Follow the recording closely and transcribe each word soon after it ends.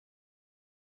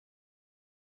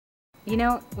You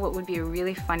know what would be a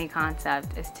really funny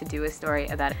concept is to do a story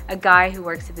about a guy who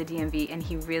works at the DMV and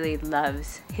he really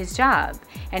loves his job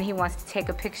and he wants to take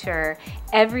a picture.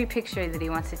 Every picture that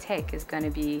he wants to take is going to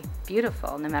be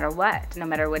beautiful no matter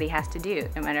what he has to do,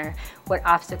 no matter what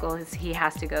obstacles he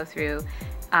has to go through.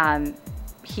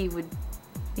 He would,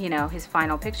 you know, his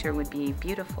final picture would be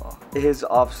beautiful. His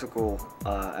obstacle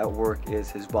at work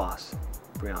is his boss,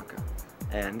 Brianka,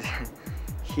 and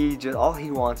all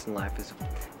he wants in life is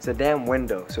a damn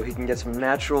window so he can get some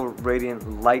natural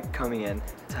radiant light coming in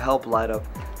to help light up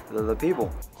the people.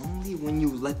 Only when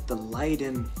you let the light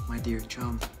in, my dear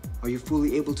chum, are you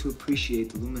fully able to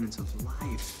appreciate the luminance of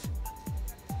life.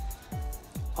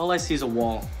 All I see is a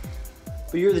wall,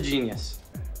 but you're the genius.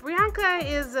 Brianka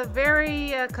is a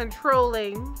very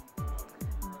controlling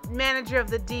manager of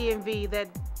the DMV.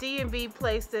 That DMV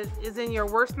place that is in your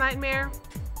worst nightmare,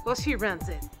 well, she runs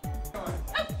it.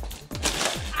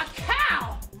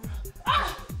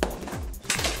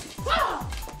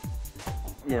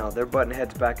 You know, they're butting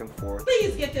heads back and forth.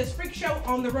 Please get this freak show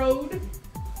on the road.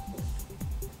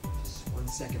 Just 1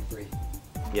 second, Bree.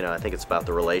 You know, I think it's about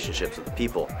the relationships of the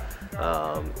people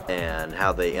and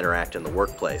how they interact in the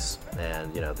workplace.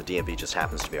 And, you know, the DMV just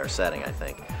happens to be our setting, I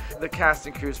think. The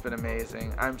casting crew's been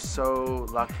amazing. I'm so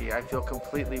lucky. I feel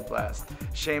completely blessed.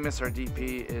 Seamus, our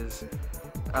DP, is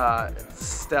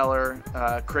stellar,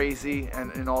 crazy,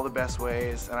 and in all the best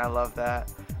ways, and I love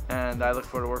that. And I look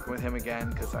forward to working with him again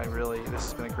because this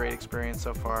has been a great experience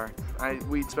so far.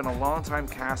 We'd spent a long time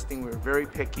casting. We were very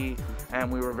picky,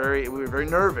 and we were very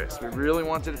nervous. We really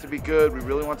wanted it to be good. We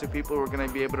really wanted people who were going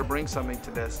to be able to bring something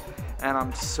to this, and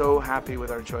I'm so happy with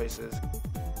our choices.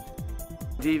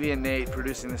 Devi and Nate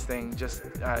producing this thing, just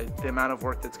the amount of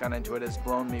work that's gone into it has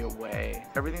blown me away.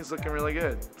 Everything's looking really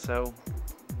good, so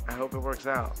I hope it works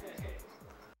out.